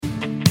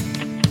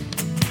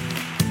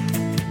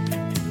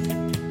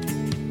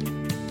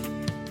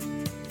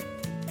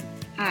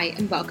Hi,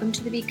 and welcome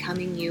to the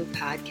Becoming You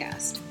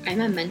podcast.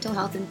 I'm a mental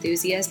health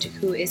enthusiast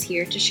who is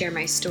here to share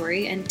my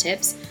story and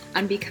tips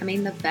on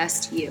becoming the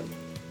best you.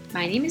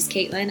 My name is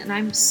Caitlin, and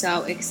I'm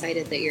so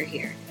excited that you're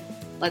here.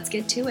 Let's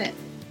get to it.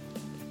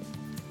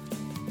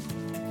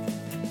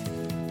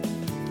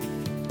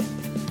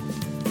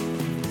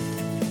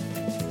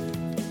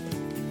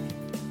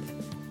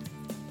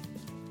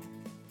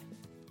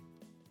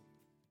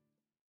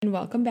 And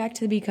welcome back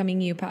to the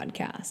Becoming You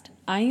podcast.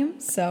 I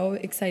am so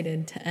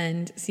excited to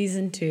end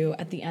season 2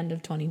 at the end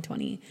of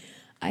 2020.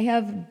 I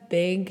have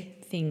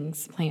big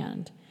things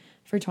planned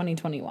for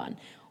 2021.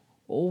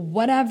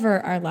 Whatever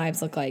our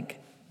lives look like,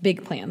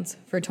 big plans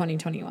for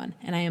 2021.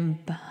 And I am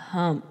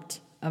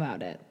pumped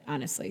about it,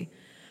 honestly.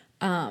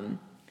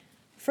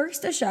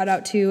 First, a shout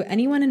out to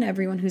anyone and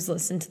everyone who's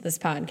listened to this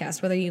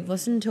podcast, whether you've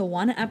listened to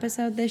one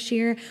episode this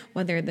year,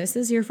 whether this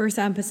is your first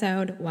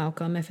episode,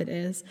 welcome if it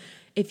is.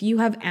 If you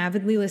have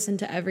avidly listened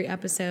to every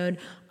episode,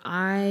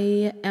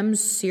 I am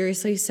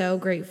seriously so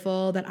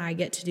grateful that I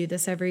get to do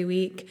this every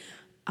week.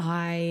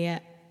 I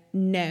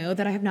know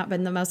that I have not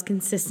been the most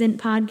consistent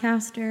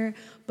podcaster,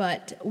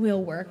 but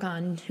we'll work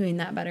on doing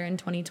that better in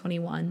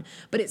 2021.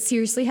 But it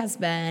seriously has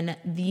been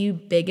the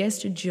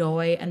biggest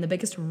joy and the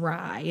biggest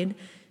ride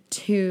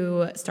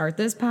to start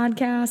this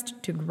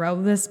podcast, to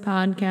grow this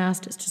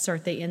podcast, to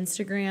start the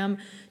Instagram,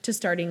 to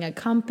starting a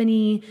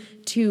company,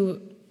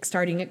 to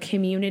starting a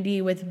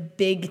community with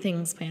big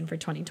things planned for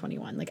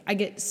 2021. Like, I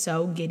get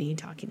so giddy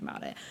talking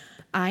about it.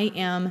 I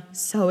am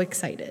so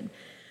excited.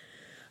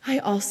 I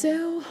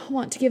also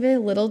want to give a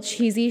little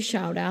cheesy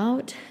shout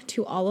out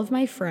to all of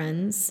my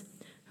friends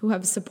who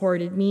have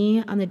supported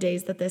me on the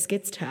days that this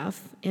gets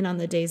tough and on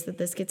the days that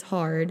this gets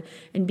hard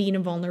and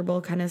being vulnerable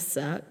kind of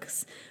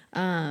sucks.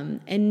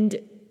 And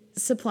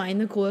supplying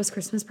the coolest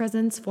Christmas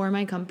presents for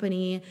my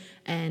company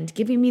and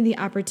giving me the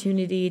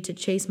opportunity to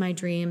chase my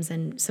dreams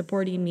and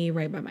supporting me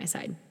right by my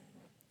side.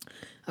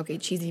 Okay,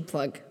 cheesy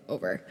plug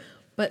over.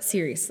 But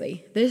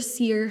seriously, this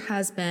year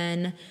has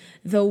been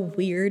the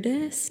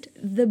weirdest,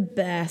 the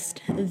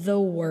best, the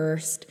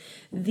worst,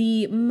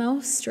 the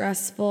most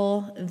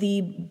stressful,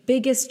 the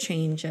biggest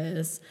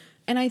changes.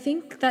 And I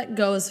think that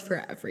goes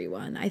for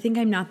everyone. I think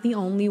I'm not the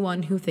only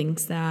one who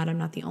thinks that. I'm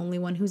not the only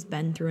one who's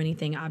been through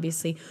anything.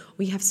 Obviously,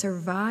 we have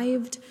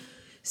survived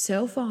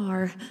so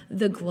far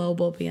the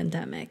global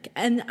pandemic.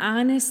 And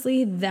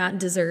honestly, that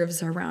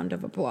deserves a round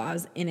of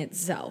applause in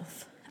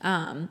itself.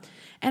 And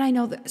I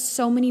know that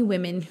so many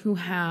women who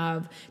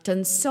have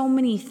done so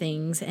many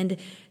things, and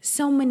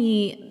so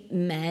many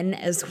men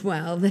as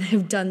well that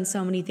have done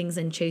so many things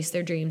and chased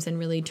their dreams and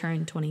really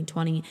turned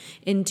 2020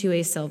 into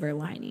a silver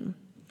lining.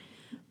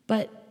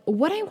 But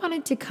what I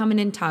wanted to come in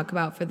and talk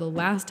about for the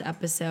last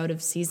episode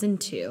of season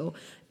 2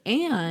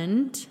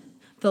 and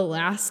the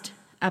last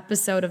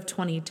episode of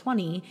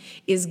 2020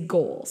 is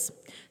goals.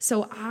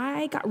 So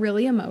I got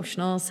really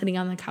emotional sitting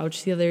on the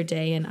couch the other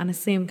day, and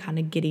honestly, I'm kind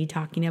of giddy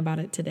talking about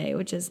it today,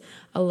 which is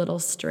a little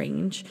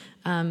strange,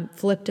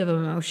 flipped of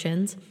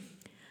emotions.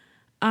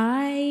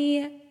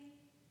 I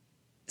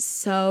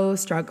so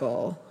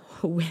struggle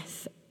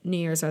with New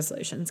Year's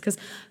resolutions because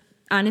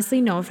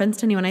honestly, no offense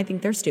to anyone, I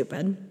think they're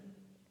stupid.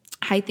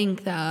 I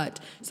think that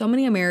so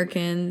many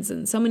Americans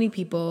and so many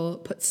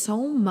people put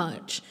so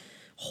much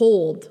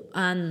hold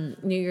on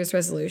New Year's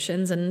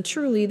resolutions, and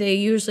truly they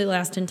usually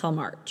last until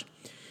March.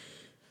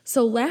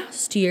 So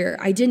last year,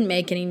 I didn't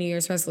make any New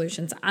Year's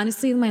resolutions.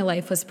 Honestly, my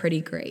life was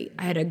pretty great.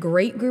 I had a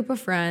great group of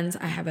friends.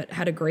 I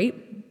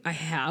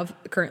have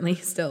currently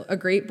still a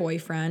great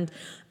boyfriend.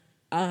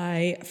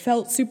 I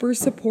felt super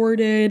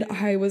supported.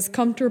 I was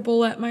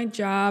comfortable at my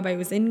job. I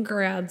was in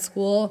grad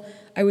school.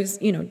 I was,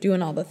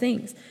 doing all the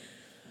things.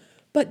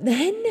 But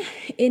then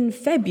in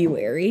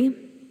February,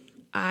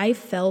 I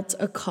felt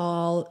a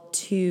call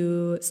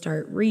to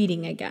start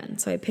reading again.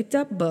 So I picked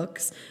up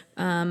books.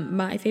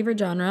 My favorite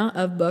genre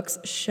of books,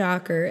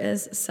 shocker,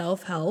 is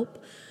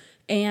self-help.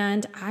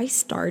 And I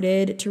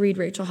started to read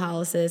Rachel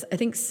Hollis's, I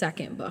think,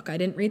 second book. I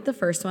didn't read the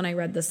first one. I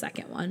read the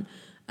second one.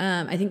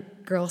 I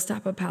think Girl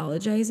Stop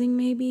Apologizing,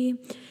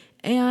 maybe.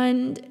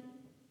 And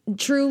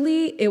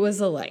truly, it was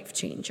a life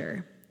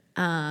changer.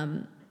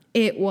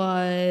 It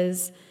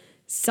was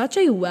such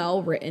a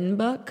well-written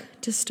book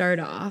to start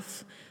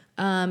off.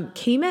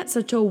 Came at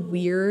such a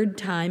weird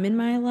time in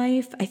my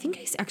life. I think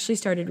I actually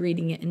started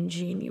reading it in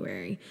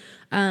January.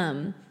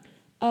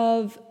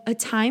 Of a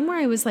time where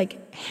I was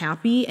like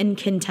happy and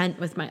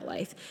content with my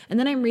life. And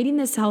then I'm reading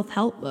this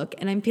self-help book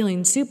and I'm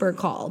feeling super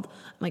called.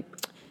 I'm like,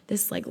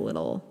 this like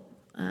little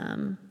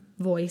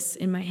voice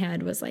in my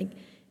head was like,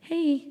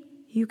 hey,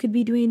 you could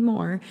be doing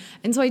more.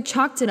 And so I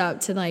chalked it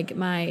up to like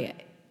my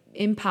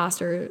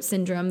imposter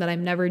syndrome that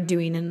I'm never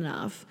doing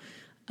enough.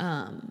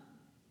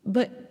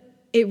 But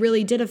it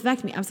really did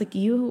affect me. I was like,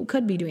 you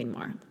could be doing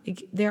more.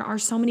 Like, there are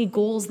so many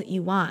goals that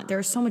you want.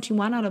 There's so much you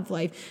want out of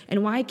life.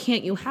 And why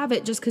can't you have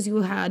it just because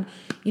you had,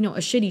 a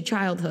shitty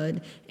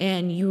childhood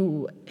and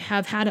you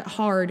have had it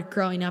hard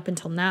growing up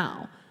until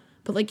now?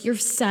 but like you're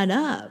set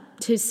up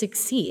to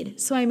succeed.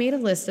 So I made a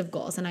list of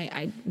goals, and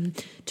I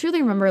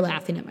truly remember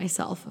laughing at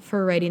myself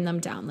for writing them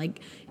down.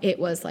 Like it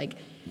was like,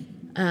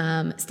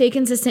 stay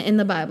consistent in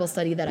the Bible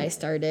study that I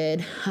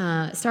started,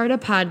 start a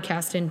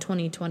podcast in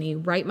 2020,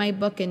 write my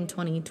book in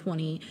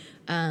 2020,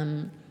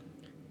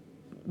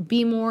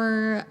 be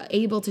more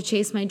able to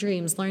chase my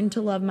dreams, learn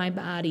to love my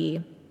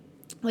body.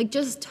 Like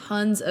just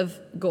tons of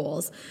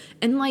goals,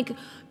 and like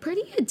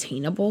pretty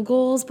attainable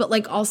goals, but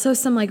like also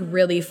some like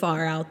really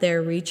far out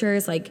there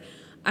reachers. Like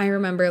I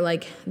remember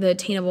like the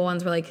attainable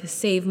ones were like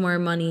save more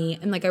money,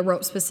 and like I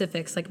wrote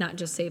specifics, like not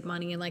just save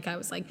money, and like I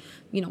was like,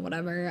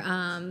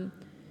 whatever,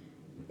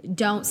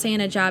 don't stay in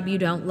a job you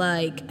don't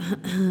like.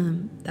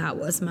 That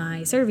was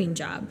my serving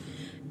job.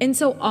 And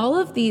so all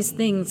of these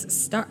things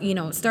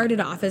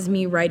started off as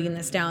me writing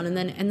this down, and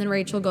then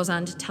Rachel goes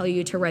on to tell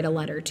you to write a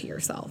letter to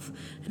yourself.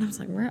 And I was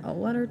like, write a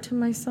letter to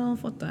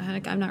myself? What the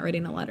heck? I'm not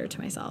writing a letter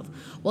to myself.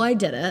 Well, I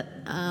did it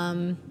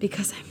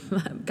because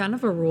I'm kind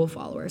of a rule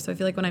follower. So I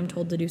feel like when I'm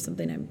told to do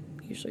something,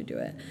 I usually do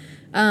it.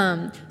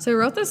 So I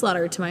wrote this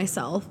letter to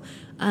myself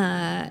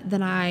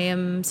that I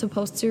am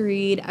supposed to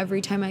read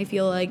every time I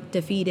feel like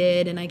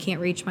defeated and I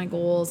can't reach my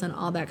goals and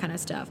all that kind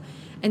of stuff.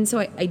 And so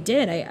I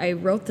did. I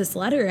wrote this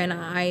letter, and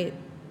I,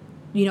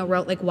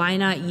 wrote like, why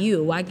not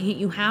you? Why can't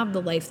you have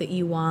the life that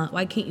you want?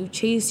 Why can't you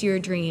chase your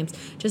dreams?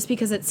 Just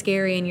because it's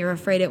scary and you're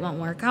afraid it won't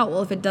work out.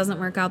 Well, if it doesn't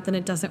work out, then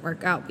it doesn't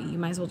work out, but you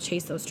might as well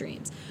chase those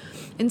dreams.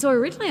 And so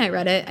originally I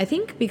read it, I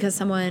think because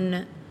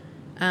someone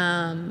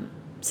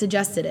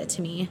suggested it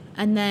to me.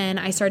 And then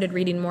I started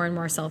reading more and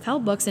more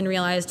self-help books and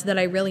realized that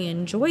I really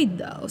enjoyed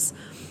those.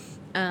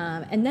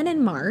 And then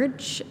in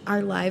March,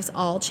 our lives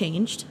all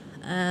changed.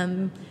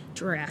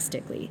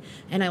 Drastically,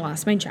 and I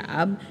lost my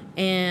job,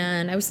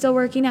 and I was still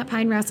working at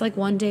Pine Rest like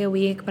one day a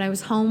week, but I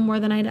was home more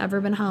than I'd ever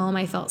been home.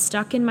 I felt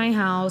stuck in my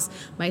house.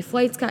 My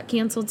flights got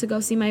canceled to go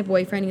see my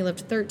boyfriend. He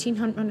lived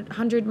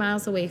 1,300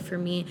 miles away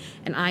from me,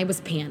 and I was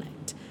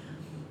panicked.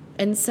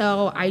 And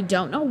so I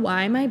don't know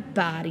why my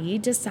body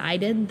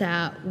decided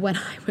that when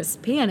I was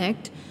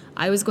panicked,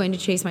 I was going to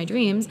chase my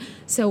dreams.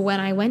 So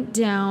when I went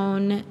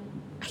down,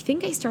 I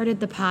think I started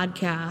the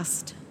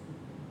podcast.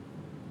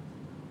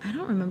 I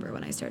don't remember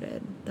when I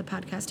started the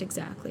podcast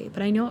exactly,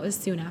 but I know it was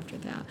soon after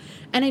that.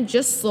 And I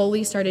just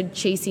slowly started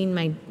chasing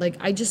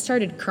I just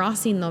started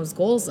crossing those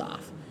goals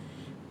off.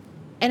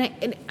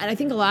 And I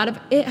think a lot of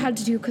it had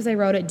to do because I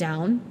wrote it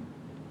down.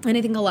 And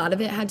I think a lot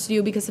of it had to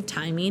do because of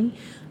timing.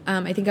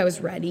 I think I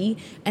was ready,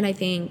 and I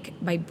think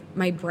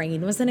my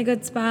brain was in a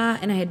good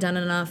spot, and I had done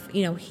enough,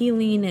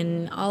 healing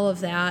and all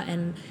of that,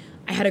 and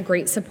I had a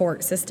great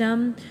support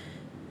system.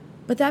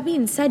 But that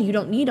being said, you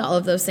don't need all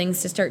of those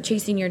things to start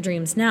chasing your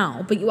dreams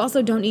now, but you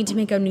also don't need to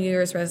make a New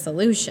Year's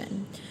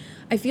resolution.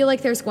 I feel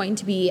like there's going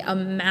to be a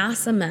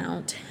mass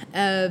amount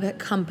of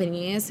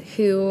companies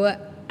who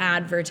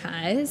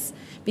advertise,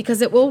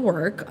 because it will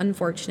work,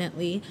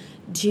 unfortunately,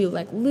 to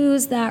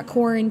lose that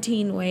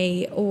quarantine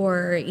weight,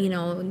 or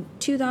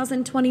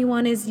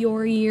 2021 is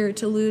your year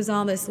to lose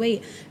all this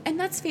weight. And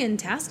that's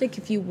fantastic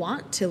if you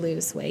want to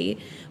lose weight,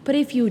 but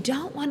if you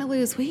don't want to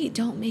lose weight,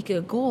 don't make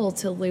a goal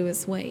to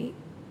lose weight.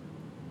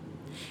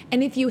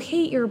 And if you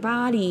hate your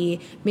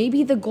body,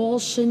 maybe the goal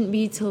shouldn't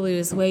be to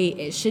lose weight.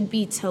 It should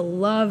be to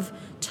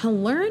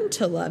learn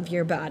to love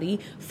your body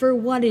for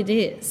what it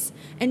is,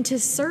 and to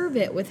serve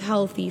it with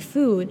healthy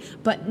food,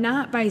 but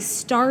not by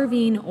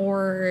starving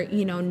or,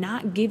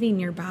 not giving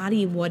your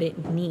body what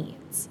it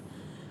needs.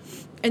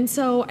 And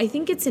so I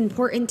think it's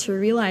important to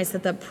realize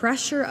that the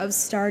pressure of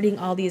starting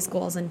all these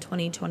goals in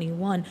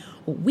 2021,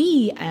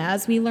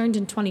 as we learned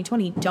in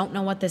 2020, don't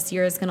know what this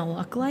year is going to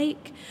look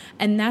like.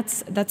 And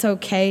that's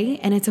okay.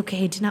 And it's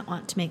okay to not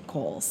want to make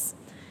goals.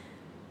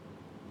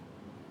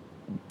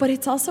 But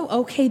it's also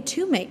okay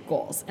to make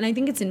goals. And I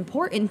think it's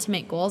important to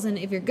make goals. And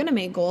if you're going to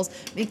make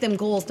them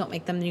goals, don't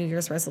make them New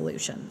Year's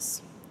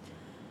resolutions.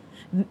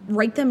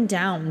 Write them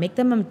down, make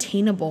them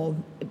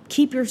obtainable,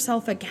 keep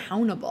yourself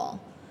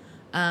accountable.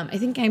 I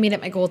think I made it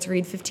my goal to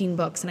read 15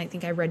 books, and I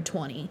think I read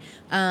 20.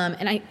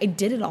 And I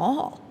did it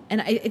all.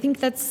 And I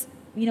think that's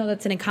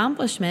an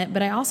accomplishment,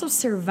 but I also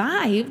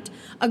survived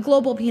a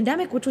global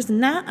pandemic, which was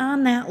not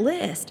on that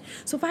list.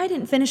 So if I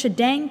didn't finish a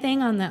dang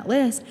thing on that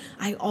list,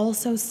 I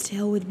also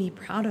still would be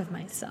proud of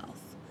myself.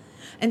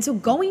 And so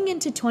going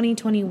into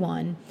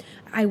 2021,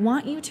 I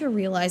want you to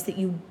realize that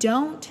you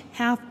don't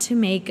have to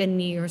make a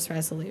New Year's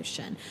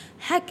resolution.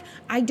 Heck,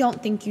 I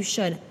don't think you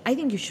should. I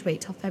think you should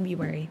wait till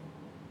February.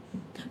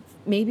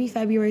 Maybe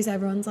February is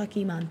everyone's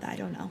lucky month. I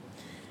don't know.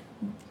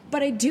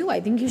 But I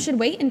think you should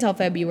wait until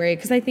February,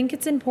 because I think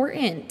it's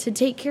important to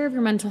take care of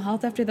your mental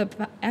health after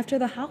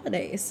the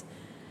holidays.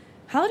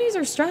 Holidays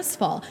are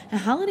stressful,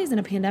 and holidays in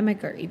a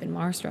pandemic are even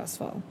more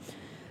stressful.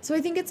 So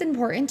I think it's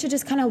important to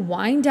just kind of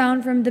wind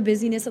down from the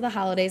busyness of the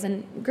holidays.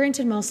 And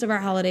granted, most of our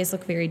holidays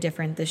look very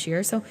different this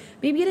year, so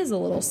maybe it is a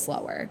little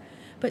slower.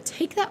 But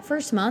take that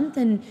first month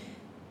and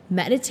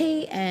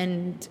meditate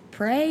and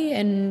pray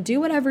and do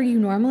whatever you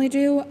normally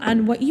do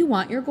on what you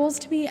want your goals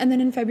to be. And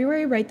then in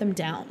February, write them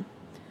down.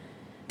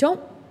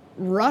 Don't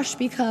rush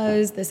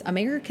because this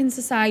American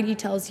society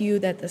tells you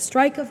that the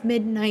strike of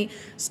midnight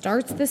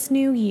starts this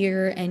new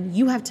year and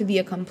you have to be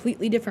a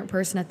completely different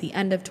person at the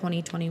end of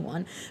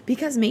 2021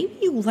 because maybe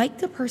you like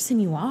the person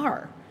you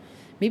are.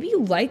 Maybe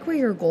you like where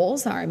your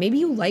goals are. Maybe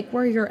you like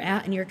where you're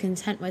at and you're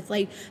content with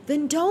life.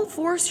 Then don't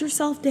force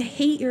yourself to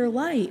hate your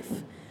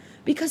life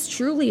because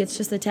truly it's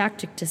just a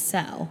tactic to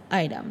sell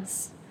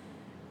items.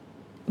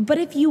 But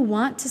if you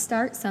want to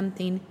start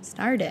something,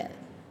 start it.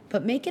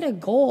 But make it a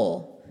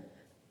goal.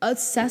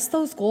 Assess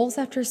those goals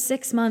after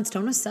 6 months.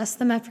 Don't assess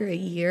them after a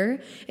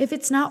year. If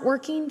it's not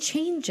working,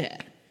 change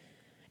it.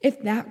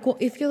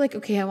 If you're like,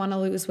 okay, I want to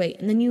lose weight,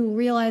 and then you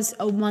realize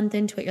a month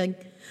into it, you're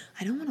like,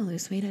 I don't want to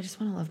lose weight. I just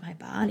want to love my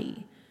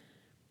body.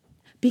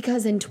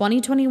 Because in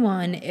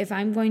 2021, if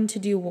I'm going to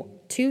do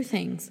 2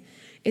 things,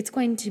 it's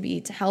going to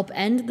be to help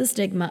end the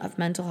stigma of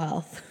mental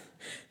health.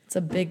 It's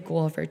a big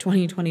goal for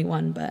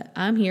 2021, but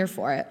I'm here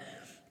for it.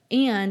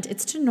 And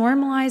it's to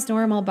normalize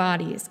normal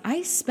bodies.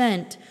 I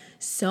spent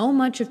so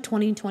much of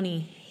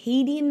 2020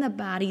 hating the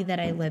body that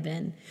I live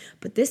in.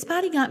 But this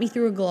body got me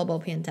through a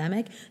global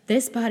pandemic.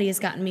 This body has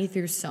gotten me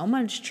through so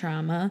much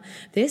trauma.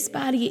 This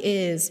body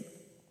is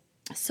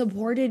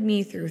supported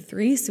me through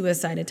 3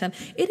 suicide attempts.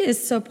 It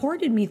has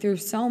supported me through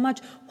so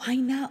much. Why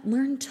not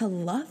learn to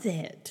love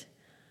it?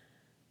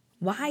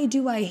 Why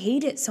do I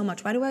hate it so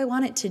much? Why do I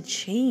want it to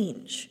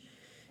change?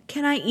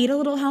 Can I eat a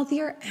little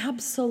healthier?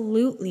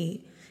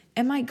 Absolutely.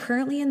 Am I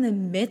currently in the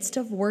midst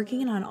of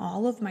working on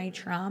all of my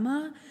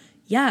trauma?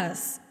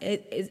 Yes.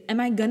 Am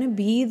I going to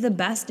be the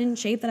best in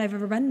shape that I've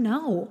ever been?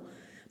 No.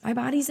 My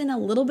body's in a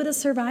little bit of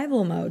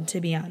survival mode,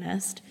 to be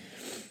honest.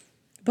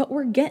 But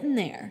we're getting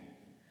there.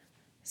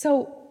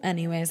 So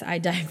anyways, I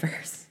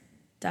digress.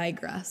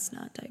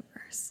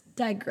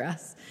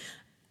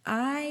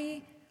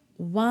 I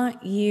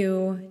want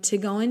you to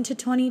go into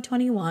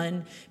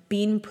 2021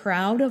 being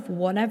proud of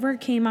whatever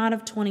came out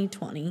of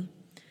 2020,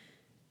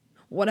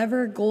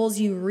 whatever goals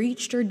you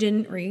reached or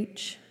didn't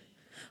reach.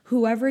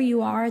 Whoever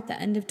you are at the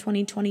end of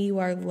 2020, you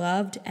are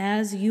loved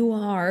as you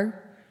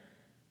are.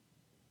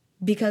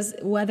 Because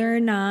whether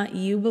or not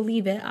you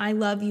believe it, I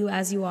love you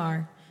as you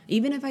are.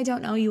 Even if I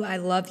don't know you, I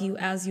love you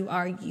as you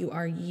are. You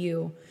are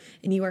you,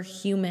 and you are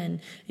human,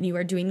 and you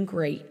are doing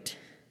great.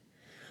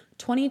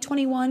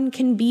 2021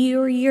 can be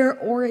your year,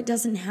 or it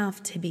doesn't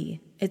have to be.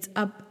 It's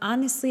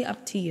honestly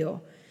up to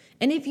you.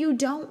 And if you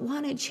don't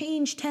want to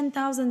change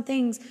 10,000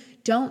 things,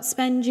 don't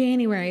spend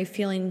January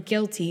feeling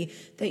guilty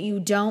that you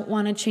don't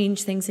want to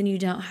change things and you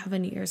don't have a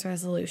New Year's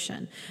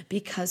resolution,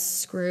 because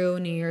screw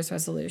New Year's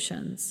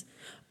resolutions.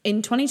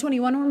 In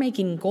 2021, we're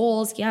making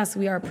goals. Yes,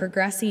 we are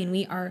progressing.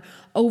 We are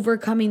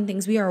overcoming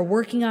things. We are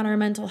working on our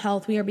mental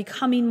health. We are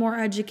becoming more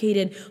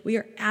educated. We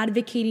are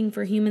advocating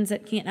for humans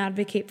that can't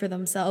advocate for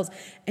themselves.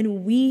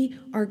 And we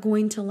are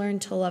going to learn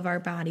to love our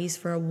bodies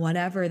for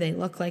whatever they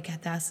look like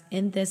at us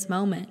in this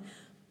moment.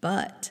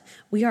 But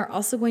we are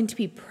also going to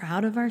be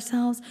proud of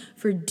ourselves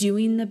for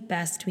doing the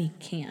best we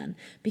can,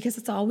 because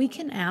it's all we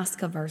can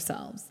ask of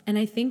ourselves. And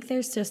I think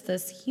there's just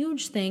this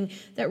huge thing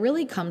that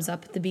really comes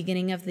up at the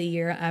beginning of the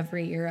year,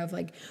 every year, of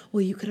like,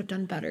 well, you could have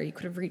done better. You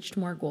could have reached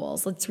more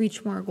goals. Let's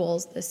reach more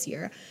goals this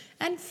year.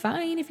 And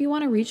fine, if you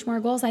want to reach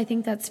more goals, I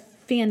think that's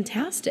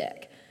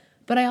fantastic.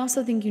 But I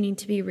also think you need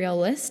to be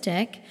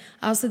realistic.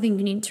 I also think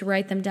you need to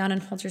write them down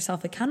and hold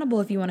yourself accountable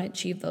if you want to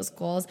achieve those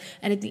goals.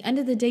 And at the end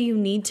of the day, you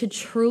need to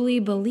truly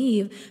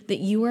believe that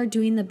you are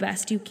doing the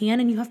best you can,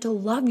 and you have to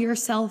love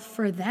yourself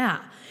for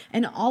that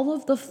and all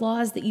of the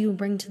flaws that you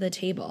bring to the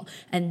table.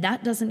 And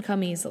that doesn't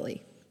come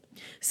easily.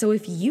 So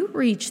if you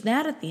reach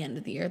that at the end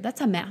of the year,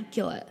 that's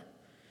immaculate.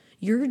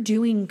 You're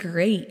doing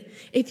great.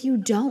 If you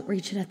don't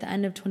reach it at the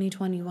end of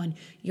 2021,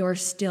 you're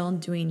still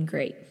doing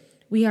great.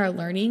 We are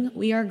learning,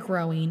 we are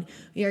growing,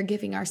 we are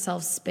giving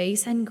ourselves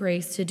space and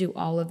grace to do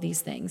all of these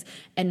things.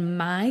 And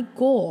my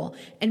goal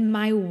and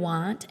my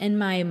want and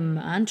my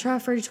mantra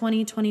for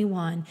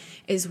 2021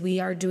 is we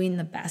are doing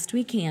the best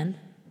we can,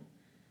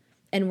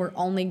 and we're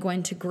only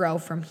going to grow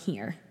from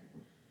here.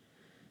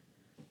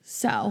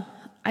 So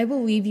I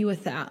will leave you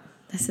with that.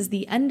 This is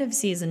the end of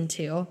season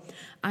 2.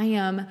 I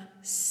am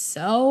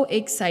so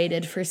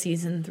excited for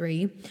season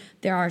 3.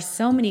 There are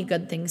so many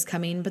good things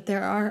coming, but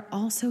there are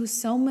also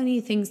so many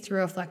things to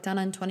reflect on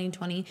in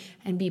 2020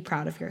 and be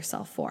proud of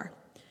yourself for.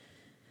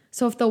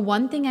 So if the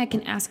one thing I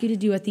can ask you to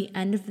do at the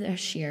end of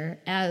this year,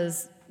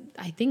 as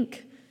I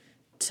think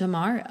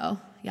tomorrow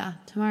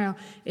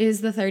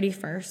is the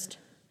 31st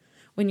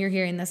when you're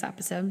hearing this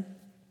episode,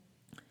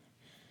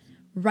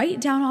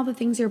 write down all the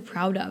things you're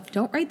proud of.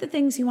 Don't write the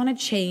things you want to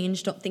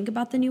change. Don't think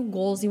about the new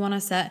goals you want to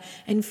set.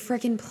 And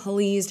frickin'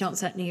 please don't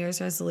set New Year's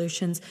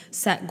resolutions.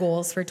 Set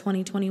goals for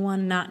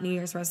 2021, not New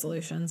Year's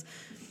resolutions.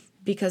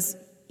 Because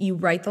you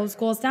write those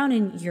goals down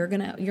and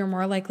you're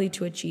more likely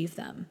to achieve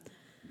them.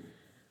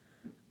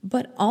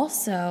 But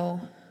also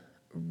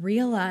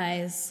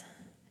realize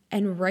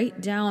and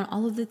write down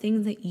all of the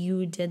things that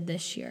you did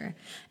this year.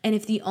 And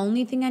if the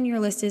only thing on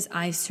your list is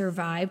I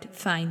survived,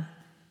 fine.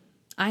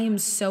 I am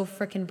so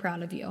freaking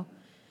proud of you.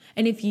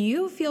 And if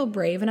you feel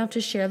brave enough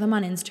to share them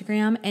on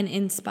Instagram and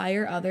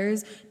inspire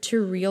others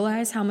to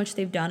realize how much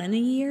they've done in a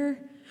year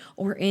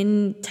or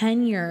in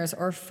 10 years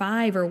or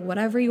 5 or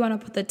whatever you want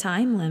to put the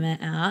time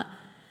limit at,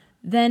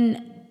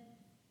 then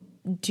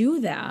do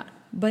that.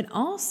 But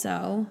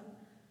also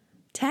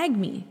tag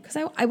me, because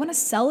I want to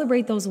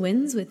celebrate those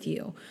wins with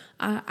you.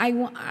 I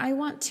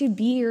want to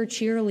be your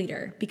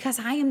cheerleader because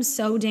I am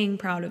so dang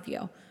proud of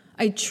you.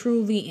 I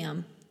truly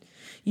am.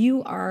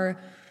 You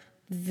are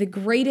the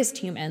greatest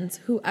humans.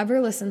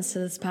 Whoever listens to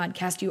this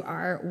podcast, you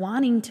are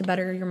wanting to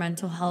better your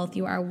mental health.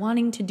 You are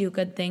wanting to do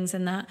good things,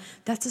 and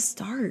that's a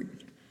start.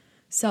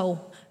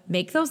 So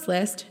make those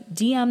lists,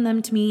 DM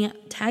them to me,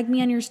 tag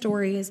me on your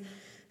stories,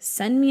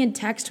 send me a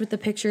text with the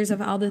pictures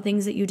of all the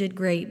things that you did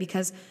great,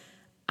 because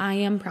I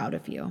am proud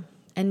of you.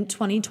 And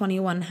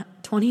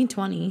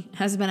 2020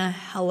 has been a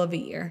hell of a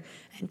year,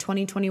 and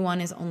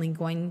 2021 is only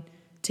going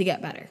to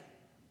get better.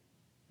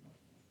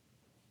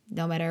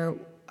 No matter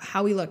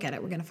how we look at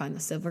it, we're going to find the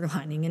silver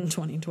lining in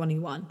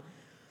 2021.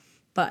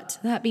 But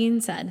that being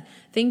said,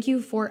 thank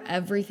you for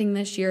everything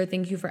this year.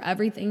 Thank you for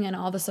everything and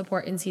all the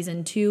support in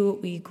season 2.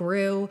 We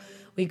grew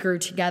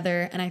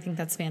together, and I think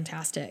that's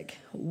fantastic.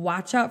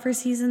 Watch out for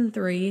season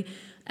 3.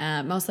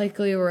 Most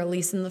likely we'll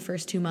release in the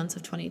first 2 months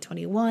of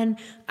 2021.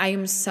 I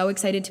am so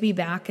excited to be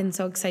back and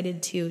so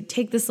excited to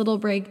take this little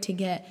break to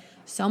get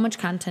so much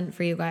content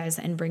for you guys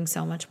and bring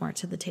so much more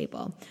to the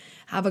table.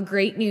 Have a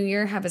great new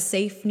year. Have a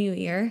safe new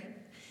year.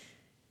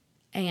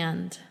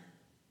 And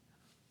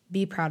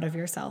be proud of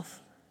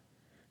yourself.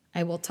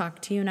 I will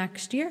talk to you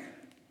next year.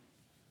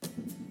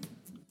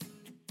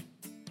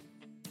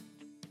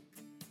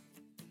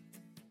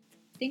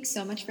 Thanks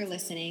so much for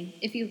listening.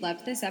 If you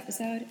loved this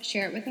episode,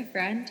 share it with a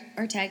friend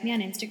or tag me on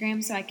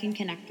Instagram so I can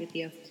connect with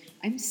you.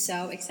 I'm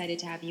so excited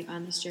to have you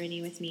on this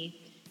journey with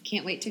me.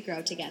 Can't wait to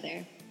grow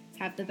together.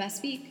 Have the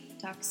best week.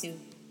 Talk soon.